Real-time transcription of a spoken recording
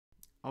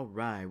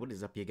Alright, what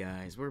is up, you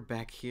guys? We're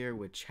back here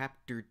with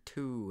Chapter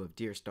 2 of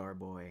Dear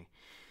Starboy.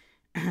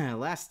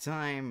 Last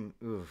time,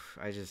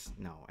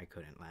 no, I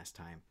couldn't last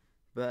time.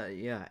 But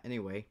yeah,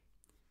 anyway.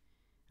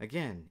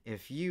 Again,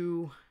 if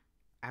you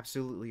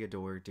absolutely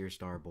adore Dear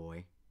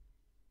Starboy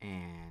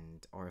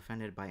and are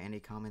offended by any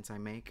comments I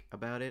make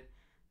about it,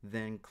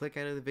 then click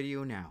out of the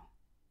video now.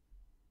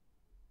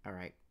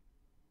 Alright,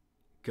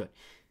 good.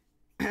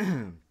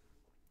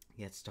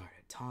 Get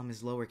started. Tom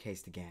is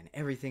lowercased again.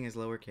 Everything is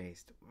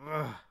lowercased.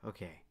 Ugh,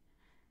 okay.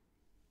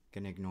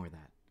 Gonna ignore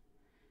that.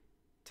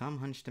 Tom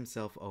hunched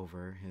himself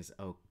over his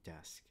oak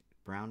desk.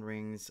 Brown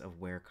rings of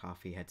where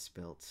coffee had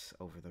spilt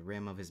over the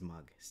rim of his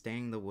mug,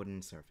 staining the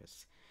wooden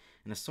surface.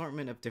 An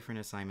assortment of different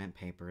assignment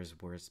papers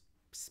were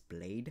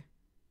splayed?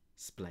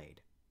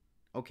 Splayed.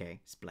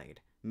 Okay,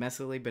 splayed.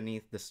 Messily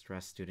beneath the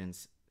stressed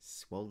student's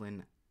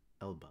swollen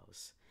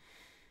elbows.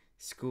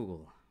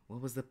 School.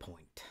 What was the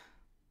point?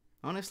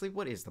 Honestly,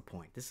 what is the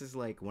point? This is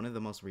like one of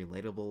the most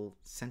relatable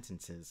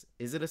sentences.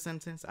 Is it a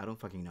sentence? I don't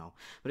fucking know.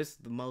 But it's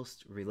the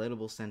most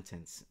relatable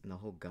sentence in the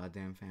whole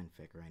goddamn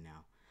fanfic right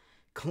now.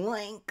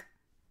 Clank!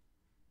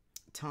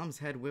 Tom's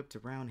head whipped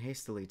around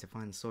hastily to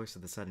find the source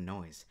of the sudden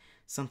noise.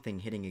 Something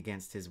hitting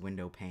against his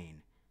window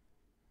pane.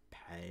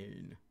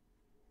 Pain.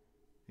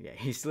 Yeah,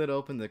 he slid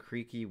open the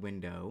creaky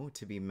window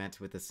to be met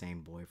with the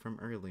same boy from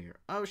earlier.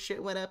 Oh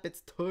shit, what up?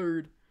 It's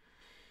Tord.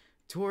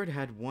 Tord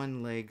had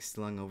one leg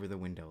slung over the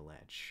window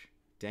ledge,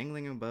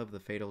 dangling above the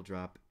fatal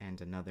drop, and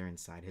another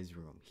inside his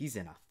room. He's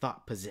in a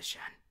thought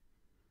position.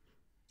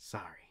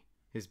 Sorry.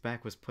 His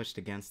back was pushed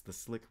against the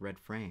slick red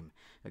frame.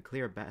 A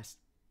clear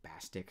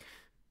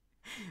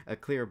a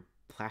clear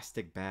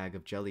plastic bag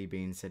of jelly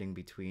beans sitting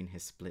between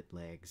his split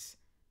legs.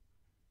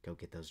 Go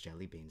get those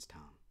jelly beans,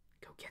 Tom.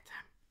 Go get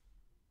them.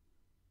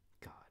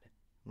 God,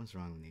 what's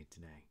wrong with me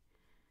today?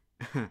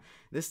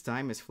 This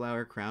time his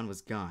flower crown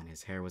was gone.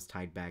 His hair was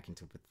tied back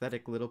into a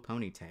pathetic little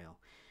ponytail.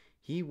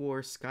 He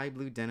wore sky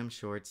blue denim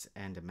shorts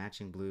and a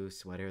matching blue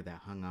sweater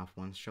that hung off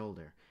one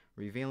shoulder,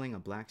 revealing a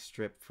black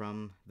strip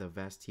from the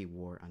vest he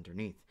wore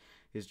underneath.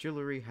 His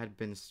jewelry had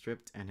been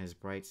stripped and his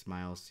bright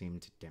smile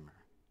seemed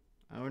dimmer.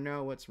 Oh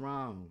no, what's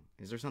wrong?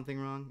 Is there something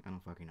wrong? I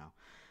don't fucking know.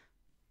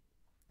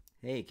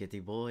 Hey, kitty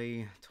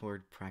boy.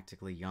 Tord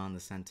practically yawned the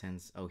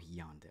sentence. Oh, he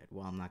yawned it.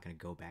 Well, I'm not gonna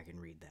go back and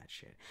read that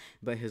shit.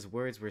 But his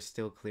words were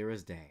still clear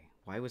as day.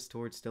 Why was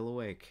Tord still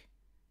awake?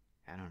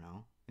 I don't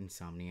know.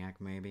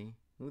 Insomniac, maybe?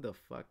 Who the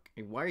fuck?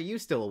 Why are you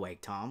still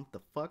awake, Tom? The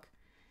fuck?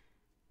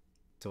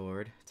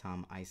 Tord,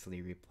 Tom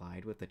icily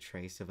replied with a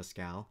trace of a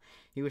scowl.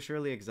 He was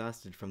surely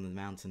exhausted from the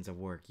mountains of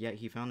work, yet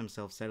he found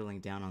himself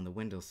settling down on the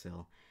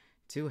windowsill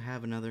to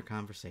have another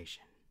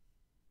conversation.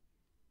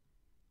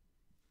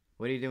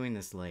 What are you doing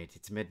this late?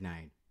 It's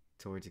midnight.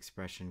 Tord's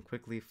expression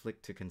quickly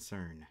flicked to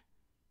concern.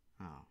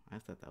 Oh, I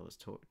thought that was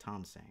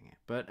Tom saying it.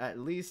 But at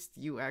least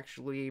you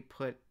actually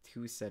put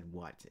who said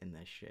what in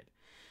this shit.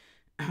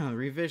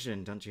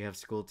 Revision, don't you have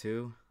school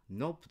too?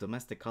 Nope,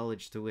 domestic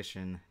college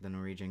tuition, the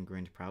Norwegian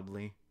grinned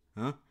proudly.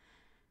 Huh?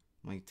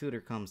 My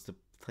tutor comes to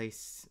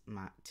place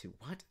my...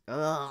 what?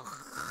 Ugh.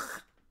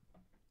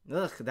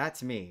 Ugh,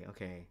 that's me.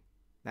 Okay,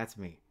 that's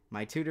me.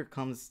 My tutor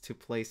comes to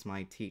place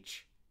my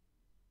teach.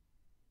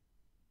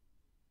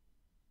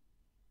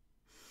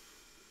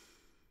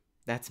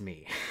 That's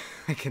me.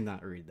 I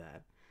cannot read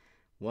that.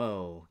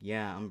 Whoa,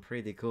 yeah, I'm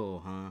pretty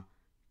cool, huh?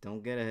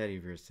 Don't get ahead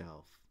of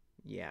yourself.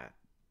 Yeah,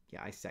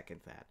 I second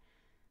that.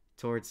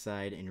 Tord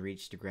sighed and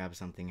reached to grab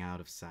something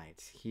out of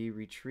sight. He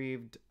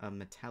retrieved a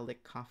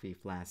metallic coffee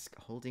flask,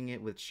 holding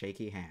it with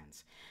shaky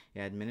hands.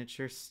 It had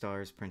miniature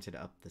stars printed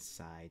up the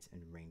sides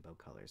in rainbow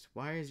colors.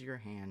 Why is your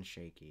hand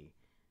shaky?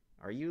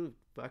 Are you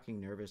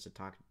fucking nervous to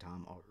talk to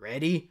Tom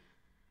already?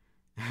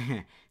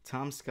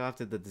 Tom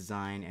scoffed at the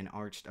design and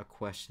arched a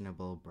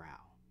questionable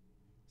brow.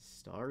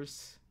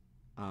 Stars?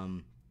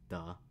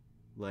 Duh.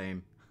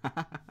 Lame.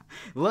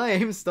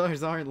 Lame?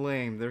 Stars aren't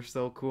lame. They're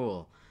so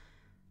cool.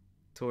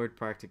 Tord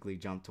practically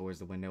jumped towards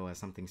the window as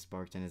something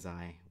sparked in his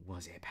eye.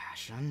 Was it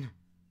passion?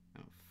 I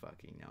don't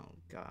fucking know.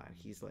 God,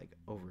 he's like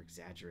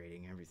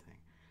over-exaggerating everything.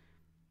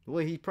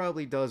 Well, he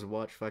probably does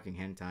watch fucking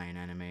hentai and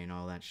anime and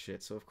all that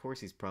shit, so of course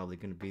he's probably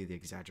gonna be the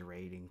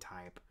exaggerating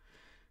type.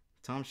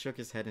 Tom shook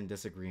his head in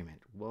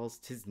disagreement,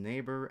 whilst his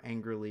neighbor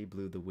angrily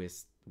blew the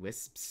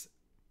wisps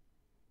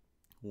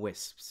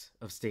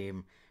of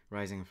steam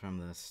rising from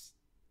the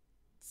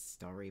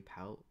starry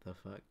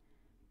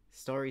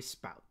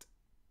spout.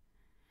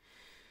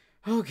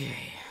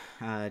 Okay,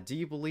 do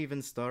you believe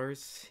in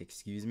stars?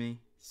 Excuse me?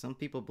 Some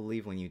people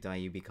believe when you die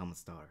you become a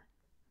star.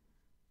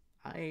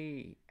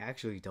 I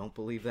actually don't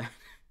believe that.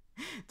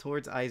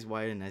 Tord's eyes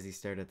widened as he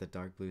stared at the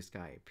dark blue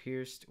sky,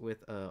 pierced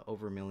with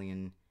over a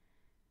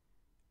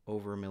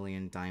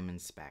million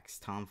diamond specks.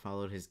 Tom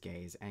followed his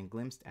gaze and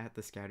glimpsed at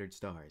the scattered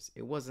stars.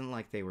 It wasn't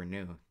like they were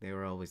new. They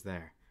were always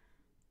there.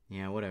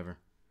 Yeah, whatever.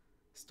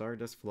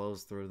 Stardust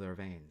flows through their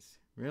veins.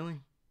 Really?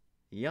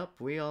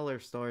 Yup, we all are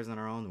stars in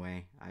our own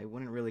way. I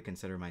wouldn't really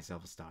consider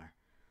myself a star.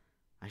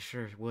 I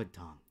sure would,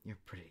 Tom. You're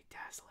pretty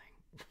dazzling.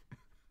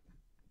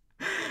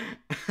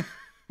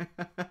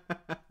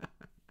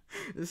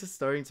 This is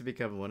starting to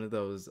become one of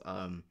those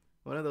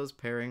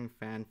pairing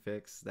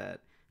fanfics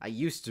that I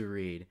used to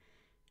read,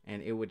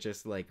 and it would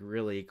just like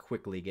really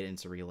quickly get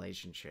into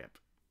relationship.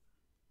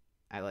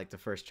 I like the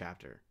first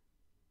chapter.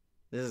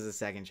 This is the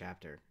second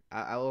chapter.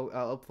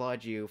 I'll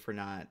applaud you for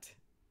not.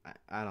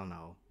 I don't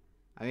know.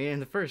 I mean, in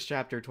the first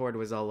chapter, Tord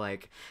was all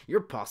like,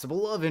 "Your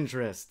possible love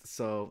interest."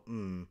 So,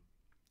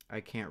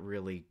 I can't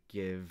really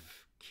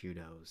give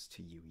kudos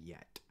to you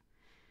yet.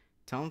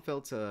 Tom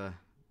felt a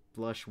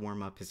blush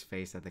warm up his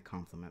face at the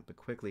compliment, but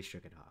quickly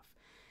shook it off.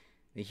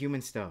 A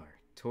human star.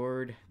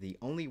 Tord, the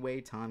only way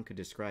Tom could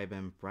describe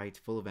him, bright,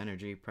 full of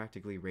energy,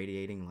 practically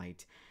radiating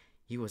light.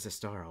 He was a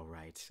star, all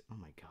right. Oh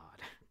my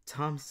god.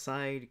 Tom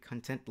sighed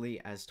contentedly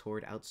as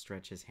Tord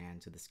outstretched his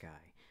hand to the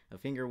sky. A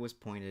finger was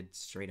pointed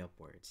straight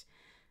upwards.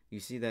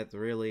 You see that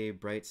really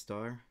bright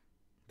star?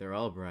 They're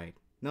all bright.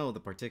 No, the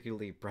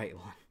particularly bright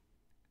one.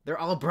 They're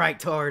all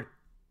bright, Tord!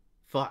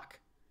 Fuck.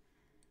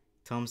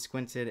 Tom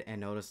squinted and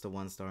noticed the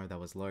one star that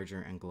was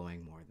larger and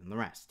glowing more than the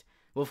rest.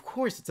 Well, of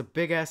course, it's a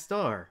big-ass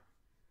star!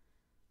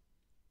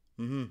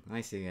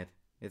 I see it.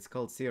 It's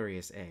called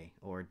Sirius A,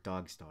 or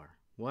Dog Star.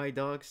 Why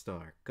Dog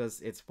Star? Because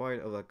it's part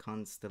of a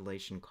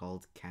constellation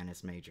called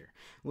Canis Major,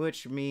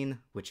 which mean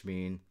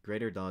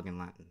greater dog in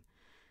Latin.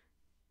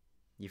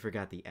 You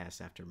forgot the S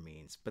after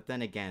means, but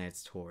then again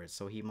it's Taurus,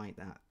 so he might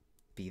not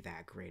be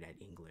that great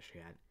at English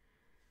yet.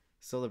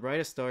 So the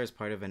brightest star is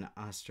part of an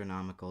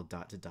astronomical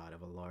dot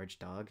of a large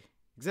dog?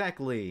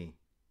 Exactly!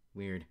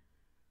 Weird.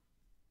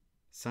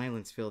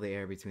 Silence filled the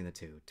air between the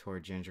two.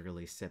 Tord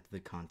gingerly sipped the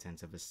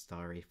contents of his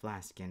starry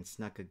flask and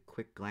snuck a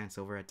quick glance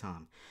over at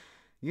Tom.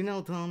 You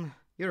know, Tom,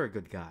 you're a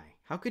good guy.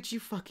 How could you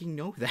fucking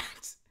know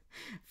that?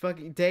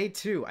 Fucking day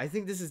 2. I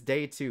think this is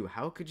day 2.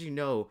 How could you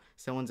know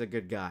someone's a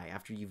good guy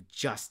after you've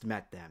just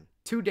met them?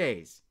 2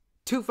 days.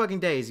 2 fucking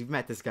days you've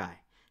met this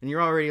guy. And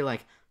you're already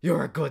like,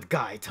 you're a good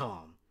guy,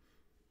 Tom.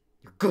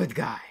 You're a good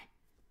guy.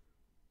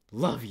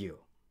 Love you.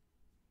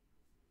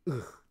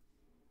 Ugh.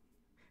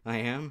 I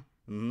am?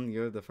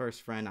 You're the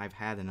first friend I've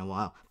had in a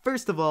while.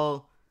 First of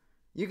all,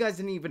 you guys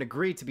didn't even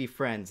agree to be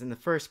friends in the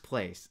first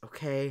place,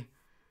 okay?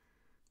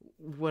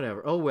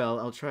 Whatever. Oh well,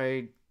 I'll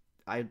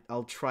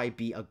try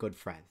be a good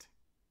friend.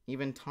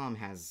 Even Tom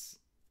has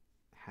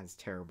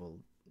terrible.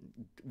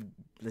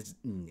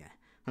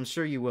 I'm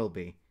sure you will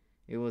be.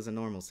 It was a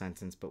normal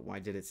sentence, but why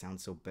did it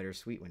sound so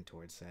bittersweet when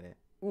Tord said it?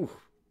 Ooh,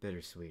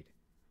 bittersweet.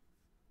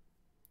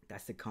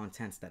 That's the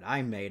contents that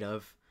I'm made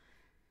of.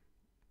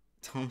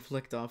 Tom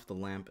flicked off the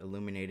lamp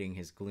illuminating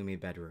his gloomy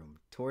bedroom.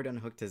 Tord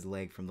unhooked his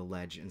leg from the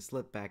ledge and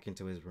slipped back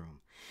into his room.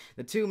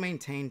 The two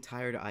maintained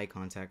tired eye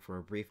contact for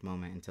a brief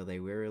moment until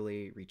they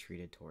wearily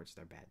retreated towards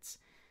their beds.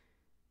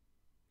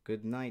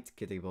 Good night,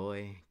 kitty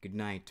boy. Good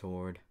night,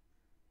 Tord.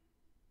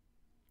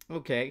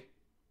 Okay.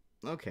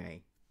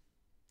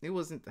 It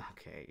wasn't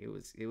okay.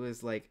 It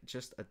was like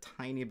just a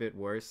tiny bit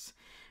worse.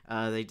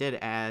 They did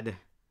add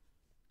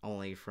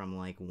only from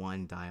like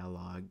one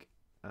dialogue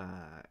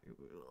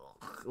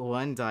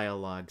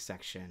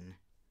section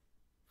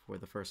for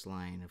the first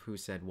line of who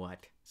said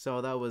what.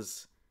 So that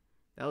was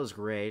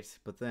great,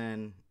 but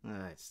then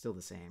it's still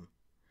the same.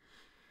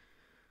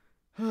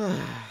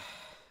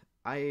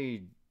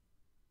 I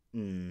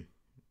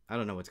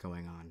don't know what's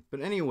going on.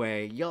 But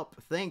anyway, yup,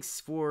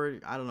 thanks for,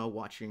 I don't know,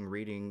 watching,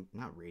 reading,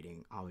 not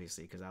reading,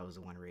 obviously, because I was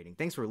the one reading.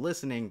 Thanks for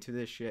listening to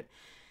this shit.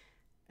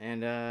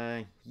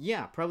 And,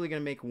 yeah, probably gonna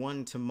make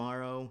one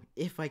tomorrow,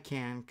 if I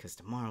can, because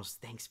tomorrow's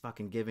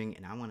Thanksgiving,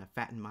 and I want to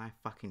fatten my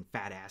fucking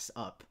fat ass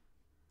up.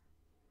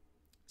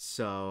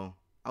 So,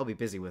 I'll be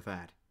busy with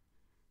that.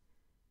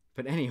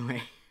 But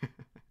anyway,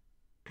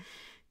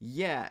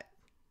 yeah,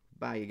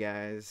 bye you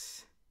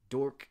guys.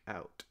 Dork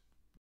out.